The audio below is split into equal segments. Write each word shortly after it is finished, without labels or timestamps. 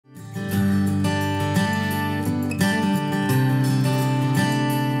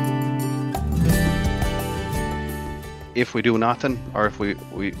if we do nothing, or if we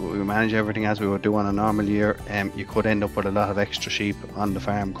manage everything as we would do on a normal year, you could end up with a lot of extra sheep on the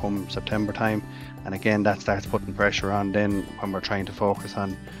farm come September time. And again, that starts putting pressure on then when we're trying to focus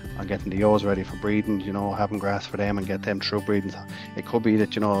on getting the ewes ready for breeding, having grass for them and get them through breeding. So it could be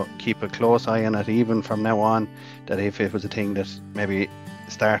that, keep a close eye on it even from now on, that if it was a thing that maybe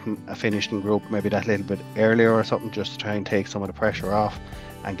starting a finishing group maybe that little bit earlier or something, just to try and take some of the pressure off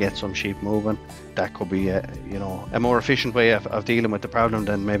and get some sheep moving, that could be a more efficient way of dealing with the problem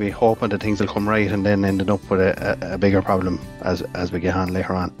than maybe hoping that things will come right and then ending up with a bigger problem as we get on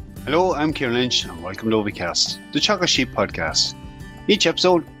later on. Hello, I'm Kieran Lynch and welcome to OviCast, the Teagasc Sheep podcast. Each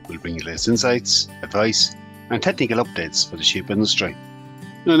episode will bring you latest insights, advice and technical updates for the sheep industry.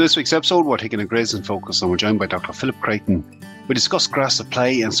 Now, in this week's episode, we're taking a Grazing Focus and we're joined by Dr. Philip Creighton. We discuss grass supply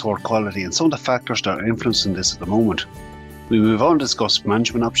and sward quality and some of the factors that are influencing this at the moment. We move on to discuss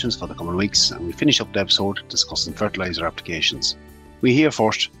management options for the coming weeks, and we finish up the episode discussing fertiliser applications. We hear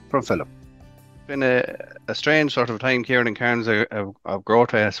first from Philip. It's been a strange sort of time, Kieran, in terms of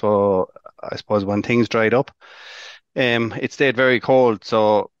growth rate. So I suppose when things dried up, it stayed very cold.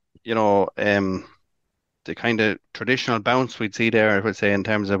 So, the kind of traditional bounce we'd see there, I would say, in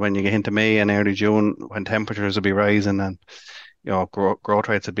terms of when you get into May and early June, when temperatures will be rising and, growth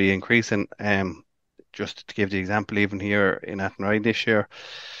rates will be increasing. Just to give the example, even here in Athenry this year,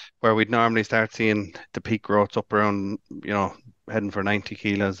 where we'd normally start seeing the peak growths up around, heading for 90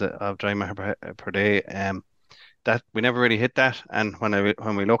 kilos of dry matter per day, that we never really hit that. And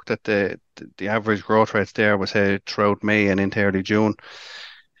when we looked at the average growth rates there, was say throughout May and into early June,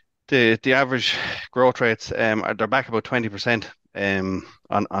 the average growth rates they're back about 20%.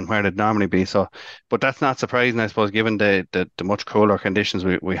 On where they'd normally be. So, but that's not surprising, I suppose, given the much cooler conditions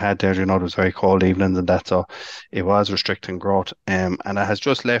we had there. It was very cold evenings and that, so it was restricting growth. And it has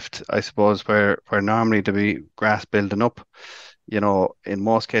just left, I suppose, where normally to be grass building up. In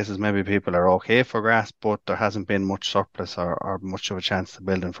most cases, maybe people are okay for grass, but there hasn't been much surplus or much of a chance to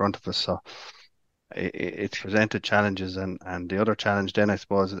build in front of us. So it's presented challenges, and the other challenge then, I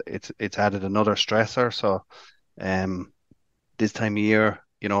suppose, it's added another stressor. So, this time of year,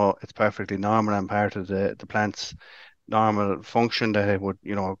 it's perfectly normal and part of the plant's normal function that it would,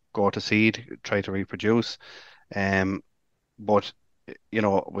 go to seed, try to reproduce. But, we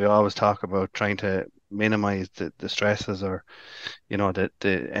always talk about trying to minimize the stresses or,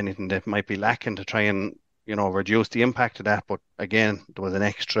 anything that might be lacking to try and, reduce the impact of that. But again, there was an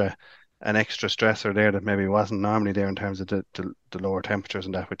extra stressor there that maybe wasn't normally there in terms of the lower temperatures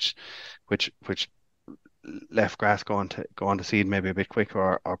and that, which left grass going to seed maybe a bit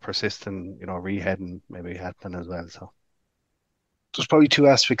quicker or persistent, reheading maybe happening as well. So there's probably two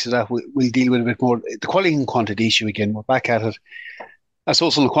aspects of that we'll deal with a bit more. The quality and quantity issue again, we're back at it. I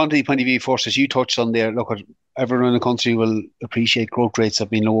suppose from the quantity point of view first, as you touched on there, look, everyone in the country will appreciate growth rates have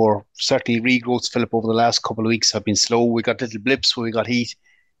been lower. Certainly regrowths, Philip, over the last couple of weeks have been slow. We got little blips where we got heat.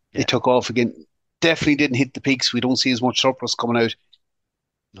 It took off again. Definitely didn't hit the peaks. We don't see as much surplus coming out.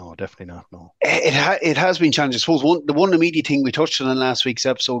 No, definitely not. No, it has been challenging. I suppose the one immediate thing we touched on in last week's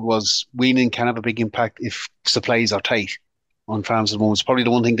episode was weaning can have a big impact if supplies are tight on farms at the moment. It's probably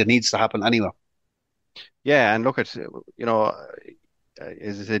the one thing that needs to happen anyway. Yeah, and look at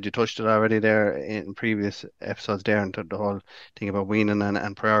as I said, you touched it already there in previous episodes there, and the whole thing about weaning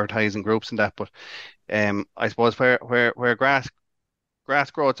and prioritising groups and that. But I suppose where grass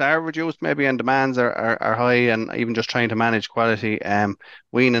growths are reduced maybe and demands are high, and even just trying to manage quality,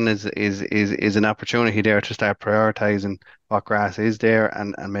 weaning is an opportunity there to start prioritising what grass is there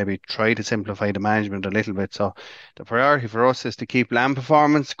and maybe try to simplify the management a little bit. So the priority for us is to keep lamb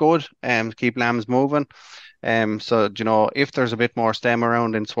performance good and keep lambs moving. So if there's a bit more stem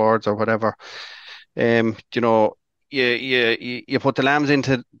around in swards or whatever, you put the lambs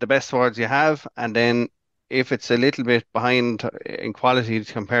into the best swards you have, and then if it's a little bit behind in quality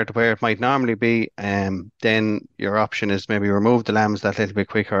compared to where it might normally be, then your option is maybe remove the lambs that little bit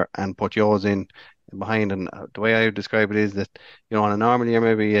quicker and put yours in behind. And the way I would describe it is that, on a normal year,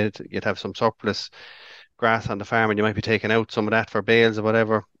 maybe you'd have some surplus grass on the farm and you might be taking out some of that for bales or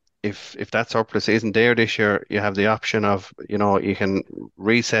whatever. If that surplus isn't there this year, you have the option of, you can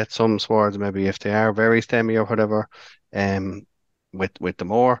reset some swards, maybe if they are very stemmy or whatever, with the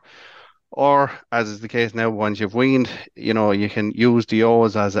mower. Or, as is the case now, once you've weaned, you can use the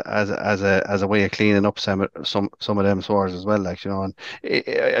O's as a way of cleaning up some of them swards as well, And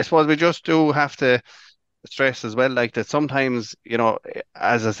I suppose we just do have to stress as well, that sometimes,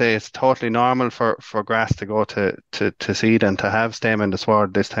 as I say, it's totally normal for grass to go to seed and to have stem in the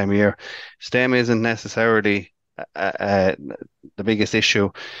sward this time of year. Stem isn't necessarily uh, the biggest issue.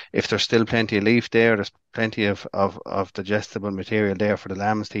 If there's still plenty of leaf there, there's plenty of digestible material there for the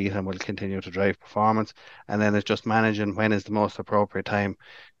lambs to eat and will continue to drive performance. And then it's just managing when is the most appropriate time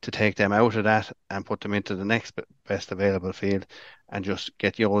to take them out of that and put them into the next best available field and just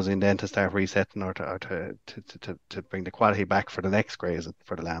get yours in then to start resetting or to bring the quality back for the next grazing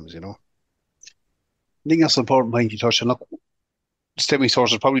for the lambs, you know. I think that's an important point you touched on. Look, stemming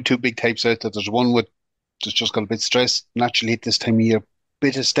sources probably two big types out there. There's one with that's just got a bit stressed naturally at this time of year,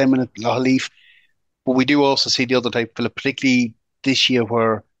 bit of stem in it, a lot of leaf. But we do also see the other type, Philip, particularly this year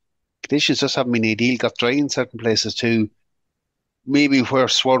where conditions just haven't been ideal, got dry in certain places too. Maybe where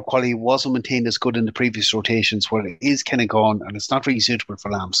sward quality wasn't maintained as good in the previous rotations, where it is kind of gone and it's not really suitable for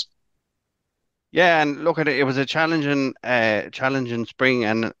lambs. Yeah, and look at it. It was a challenging spring,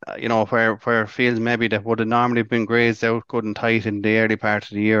 and where fields maybe that would have normally been grazed out good and tight in the early part of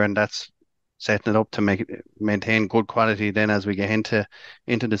the year, and that's setting it up to maintain good quality. Then as we get into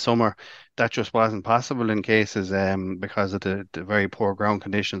the summer, that just wasn't possible in cases because of the very poor ground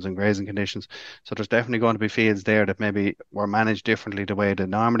conditions and grazing conditions. So there's definitely going to be fields there that maybe were managed differently the way they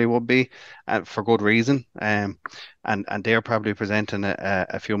normally would be, for good reason. And they're probably presenting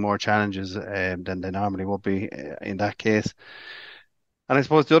a few more challenges than they normally would be in that case. And I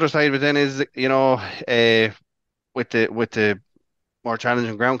suppose the other side of it then is, with the more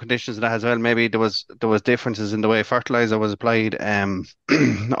challenging ground conditions and that as well, maybe there was differences in the way fertilizer was applied,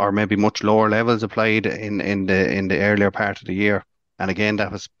 or maybe much lower levels applied in the earlier part of the year. And again,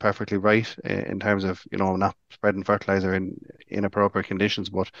 that was perfectly right in terms of not spreading fertilizer in inappropriate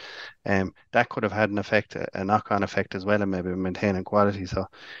conditions, but that could have had an effect, a knock-on effect as well, and maybe maintaining quality. So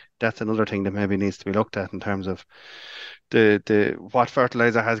that's another thing that maybe needs to be looked at in terms of the what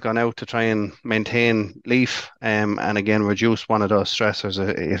fertilizer has gone out to try and maintain leaf, and again reduce one of those stressors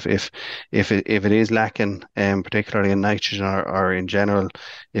if it is lacking, particularly in nitrogen or in general,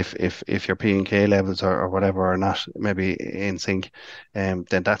 if your P and K levels or whatever are not maybe in sync, then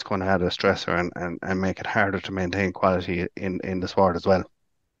that's going to add a stressor and make it harder to maintain quality in the sward as well.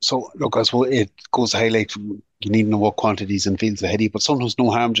 So, look, I suppose it goes to highlight you need to know what quantities and fields ahead of you, but sometimes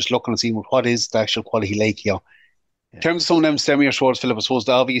no harm just looking and seeing what is the actual quality like here. In Yeah. terms of some of them stemmier swords, Philip, I suppose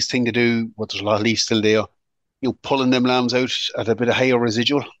the obvious thing to do, but there's a lot of leaf still there, pulling them lambs out at a bit of higher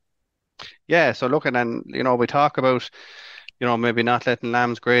residual. Yeah, so looking and we talk about maybe not letting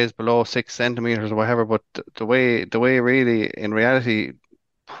lambs graze below 6 centimeters or whatever, but the way really in reality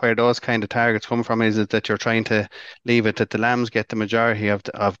where those kind of targets come from is that you're trying to leave it that the lambs get the majority of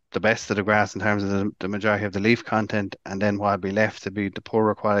the best of the grass in terms of the majority of the leaf content, and then what'll be left to be the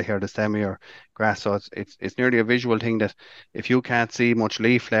poorer quality or the stemmier grass. So it's nearly a visual thing that if you can't see much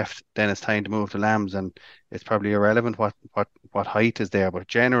leaf left, then it's time to move the lambs, and it's probably irrelevant what height is there, but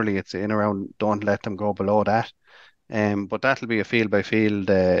generally it's in around, don't let them go below that. But that'll be a field by field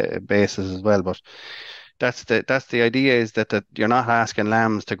basis as well. But that's the idea, is that you're not asking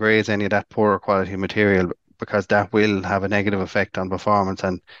lambs to graze any of that poorer quality material, because that will have a negative effect on performance.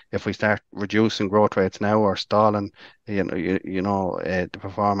 And if we start reducing growth rates now or stalling, the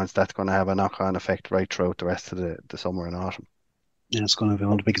performance, that's going to have a knock-on effect right throughout the rest of the summer and autumn. Yeah, it's going to have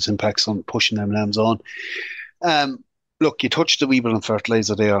one of the biggest impacts on pushing them lambs on. Look, you touched a wee bit on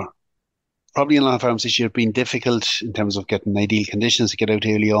fertiliser there. Probably in a lot of farms this year, been difficult in terms of getting ideal conditions to get out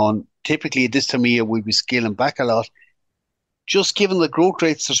early on. Typically, at this time of year, we'd be scaling back a lot. Just given the growth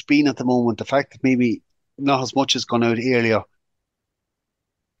rates there's been at the moment, the fact that maybe not as much has gone out earlier,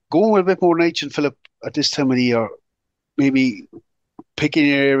 going with a bit more nitrogen, Philip, at this time of the year, maybe picking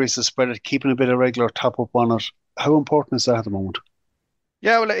your areas to spread it, keeping a bit of regular top up on it. How important is that at the moment?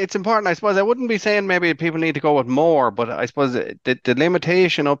 Yeah, well, it's important. I suppose I wouldn't be saying maybe people need to go with more, but I suppose the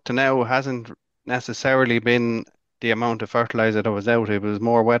limitation up to now hasn't necessarily been the amount of fertilizer that was out. It was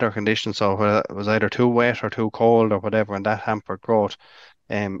more weather conditions, so it was either too wet or too cold or whatever, and that hampered growth.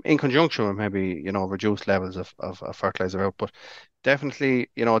 In conjunction with maybe reduced levels of fertilizer out, but definitely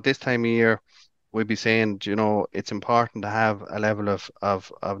this time of year we'd be saying it's important to have a level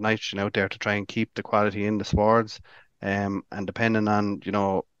of nitrogen out there to try and keep the quality in the swards. And depending on,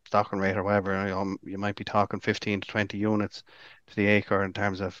 stocking rate or whatever, you might be talking 15 to 20 units to the acre in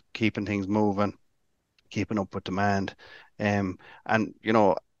terms of keeping things moving, keeping up with demand. And,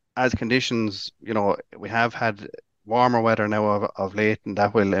 as conditions, we have had warmer weather now of late, and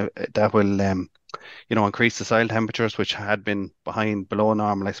that will increase the soil temperatures, which had been below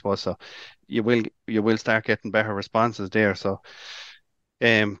normal, I suppose. So you will start getting better responses there. So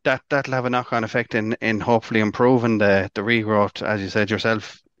that'll have a knock-on effect in hopefully improving the regrowth. As you said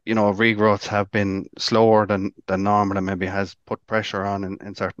yourself, regrowths have been slower than normal, and maybe has put pressure on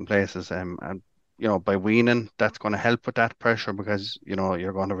in certain places. And by weaning, that's going to help with that pressure because,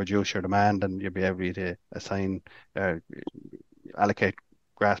 you're going to reduce your demand and you'll be able to assign, uh, allocate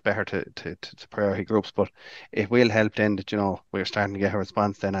grass better to priority groups. But it will help then that, we're starting to get a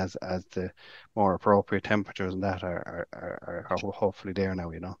response then as the more appropriate temperatures and that are hopefully there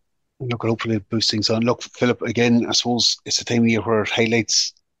now. Look, hopefully it boosts things on. Look, Philip, again, I suppose it's the time of year where it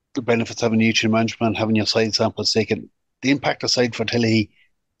highlights the benefits of having nutrient management, having your soil samples taken, the impact of soil fertility,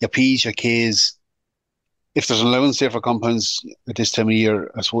 your P's, your K's. If there's an allowance there for compounds at this time of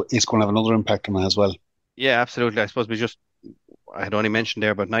year, I suppose it's going to have another impact on that as well. Yeah, absolutely. I suppose I had only mentioned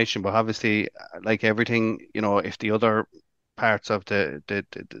there about nitrogen, but obviously, like everything, if the other parts of the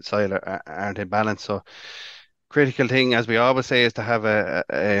soil aren't in balance, so critical thing, as we always say, is to have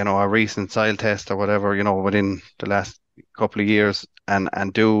a recent soil test or whatever, within the last couple of years,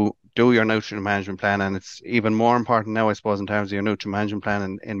 and do your nutrient management plan. And it's even more important now, I suppose, in terms of your nutrient management plan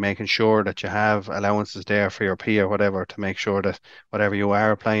and in making sure that you have allowances there for your P or whatever to make sure that whatever you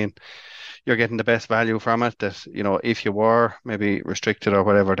are applying, you're getting the best value from it. That, if you were maybe restricted or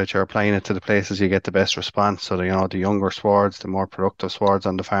whatever, that you're applying it to the places you get the best response. So, the younger swards, the more productive swards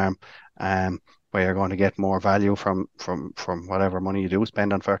on the farm, where you're going to get more value from whatever money you do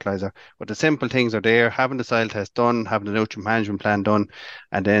spend on fertilizer. But the simple things are there: having the soil test done, having the nutrient management plan done,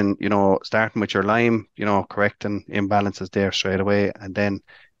 and then, starting with your lime, correcting imbalances there straight away, and then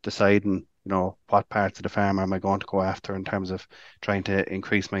deciding, what parts of the farm am I going to go after in terms of trying to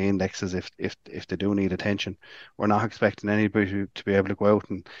increase my indexes if they do need attention. We're not expecting anybody to be able to go out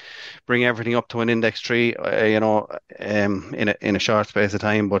and bring everything up to an index 3, in a short space of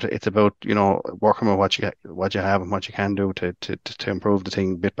time. But it's about, working with what you have and what you can do to improve the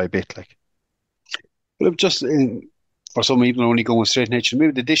thing bit by bit, like. But just for some people only going straight nature,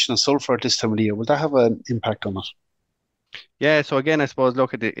 maybe the addition of sulfur at this time of the year, will that have an impact on it? Yeah, so again, I suppose,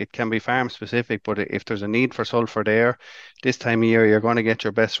 look, it can be farm specific, but if there's a need for sulfur there, this time of year, you're going to get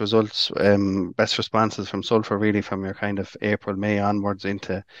your best results, best responses from sulfur really from your kind of April, May onwards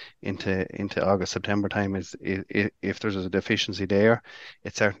into August, September time. If there's a deficiency there,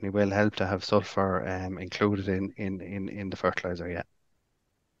 it certainly will help to have sulfur included in the fertilizer. Yeah.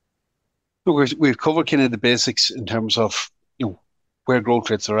 Look, we've covered kind of the basics in terms of, where growth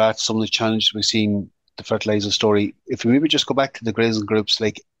rates are at, some of the challenges we've seen, the fertilizer story. If we maybe just go back to the grazing groups,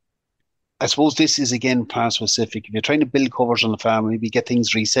 like, I suppose this is again farm specific. If you're trying to build covers on the farm, maybe get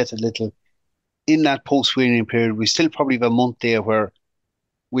things reset a little in that post-weaning period, we still probably have a month there where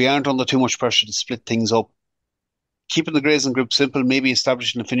we aren't under too much pressure to split things up. Keeping the grazing group simple, maybe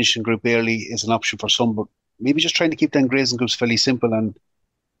establishing a finishing group early is an option for some, but maybe just trying to keep them grazing groups fairly simple and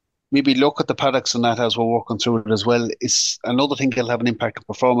maybe look at the paddocks and that as we're working through it as well. It's another thing that'll have an impact on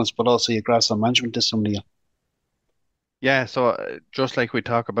performance, but also your grassland management this summer. Yeah, so just like we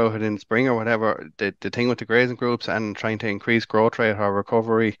talk about it in spring or whatever, the thing with the grazing groups and trying to increase growth rate or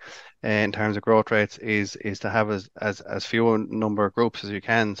recovery in terms of growth rates is to have as few a number of groups as you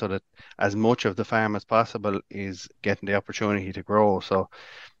can, so that as much of the farm as possible is getting the opportunity to grow. So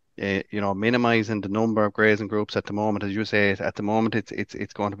minimizing the number of grazing groups at the moment, as you say, at the moment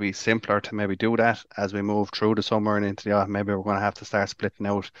it's going to be simpler to maybe do that. As we move through the summer and into the autumn, maybe we're going to have to start splitting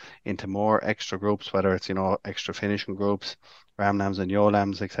out into more extra groups, whether it's extra finishing groups, ram lambs and ewe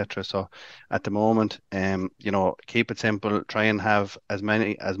lambs, etc. So at the moment, keep it simple. Try and have as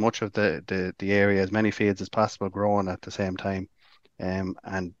much of the area, as many fields as possible growing at the same time,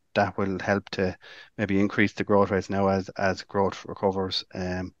 and that will help to maybe increase the growth rates now as growth recovers,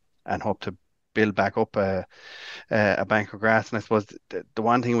 and hope to build back up a bank of grass. And I suppose the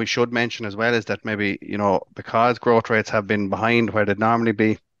one thing we should mention as well is that maybe, because growth rates have been behind where they'd normally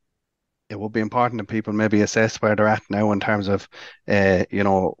be, it would be important that people maybe assess where they're at now in terms of,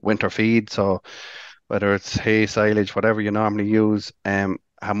 winter feed. So whether it's hay, silage, whatever you normally use,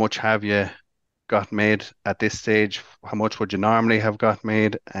 how much have you got made at this stage? How much would you normally have got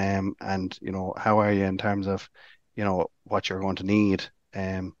made? And, how are you in terms of, what you're going to need?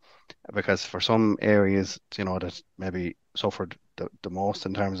 Because for some areas, that maybe suffered the most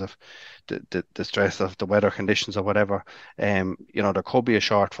in terms of the stress of the weather conditions or whatever, there could be a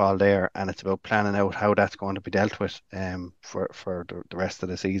shortfall there, and it's about planning out how that's going to be dealt with for the rest of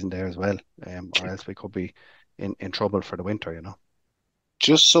the season there as well, or else we could be in trouble for the winter.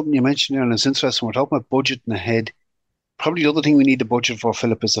 Just something you mentioned there, and it's interesting. We're talking about budgeting ahead. Probably the other thing we need to budget for,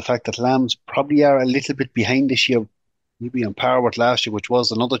 Philip, is the fact that lambs probably are a little bit behind this year, maybe on par with last year, which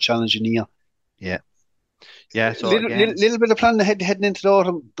was another challenging year. Yeah. Yeah, so little bit of planning ahead heading into the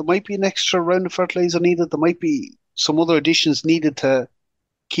autumn. There might be an extra round of fertiliser needed. There might be some other additions needed to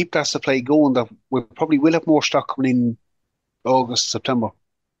keep that supply going. That we probably will have more stock coming in August, September.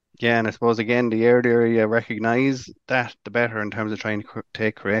 Yeah, and I suppose again, the earlier you recognise that, the better in terms of trying to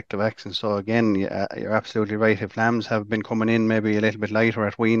take corrective action. So again, you're absolutely right. If lambs have been coming in maybe a little bit lighter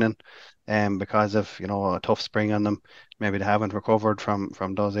at weaning, because of a tough spring on them, maybe they haven't recovered from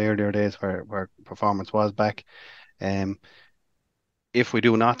those earlier days where performance was back. Um, if we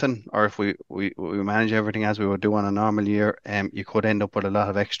do nothing, or if we manage everything as we would do on a normal year, you could end up with a lot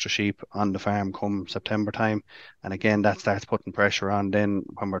of extra sheep on the farm come September time. And again, that starts putting pressure on then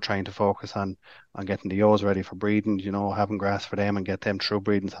when we're trying to focus on getting the ewes ready for breeding, having grass for them and get them through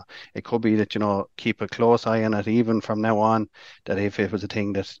breeding. So it could be that, keep a close eye on it even from now on, that if it was a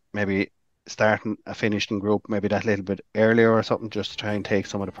thing that maybe starting a finishing group maybe that little bit earlier or something, just to try and take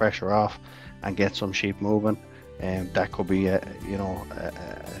some of the pressure off and get some sheep moving. That could be a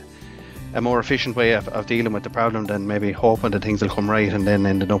more efficient way of dealing with the problem than maybe hoping that things will come right and then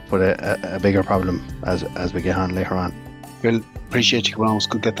ending up with a bigger problem as we get on later on. Well, appreciate you coming on. It's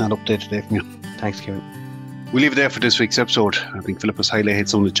good getting that update today from you. Thanks, Kieran. We'll leave it there for this week's episode. I think Philip has highlighted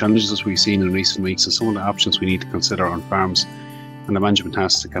some of the challenges we've seen in recent weeks and some of the options we need to consider on farms and the management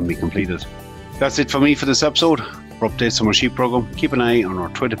tasks that can be completed. That's it for me for this episode. For updates on our sheep programme, keep an eye on our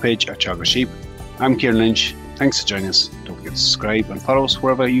Twitter page at Teagasc Sheep. I'm Kieran Lynch. Thanks for joining us. Don't forget to subscribe and follow us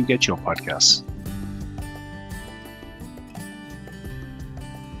wherever you get your podcasts.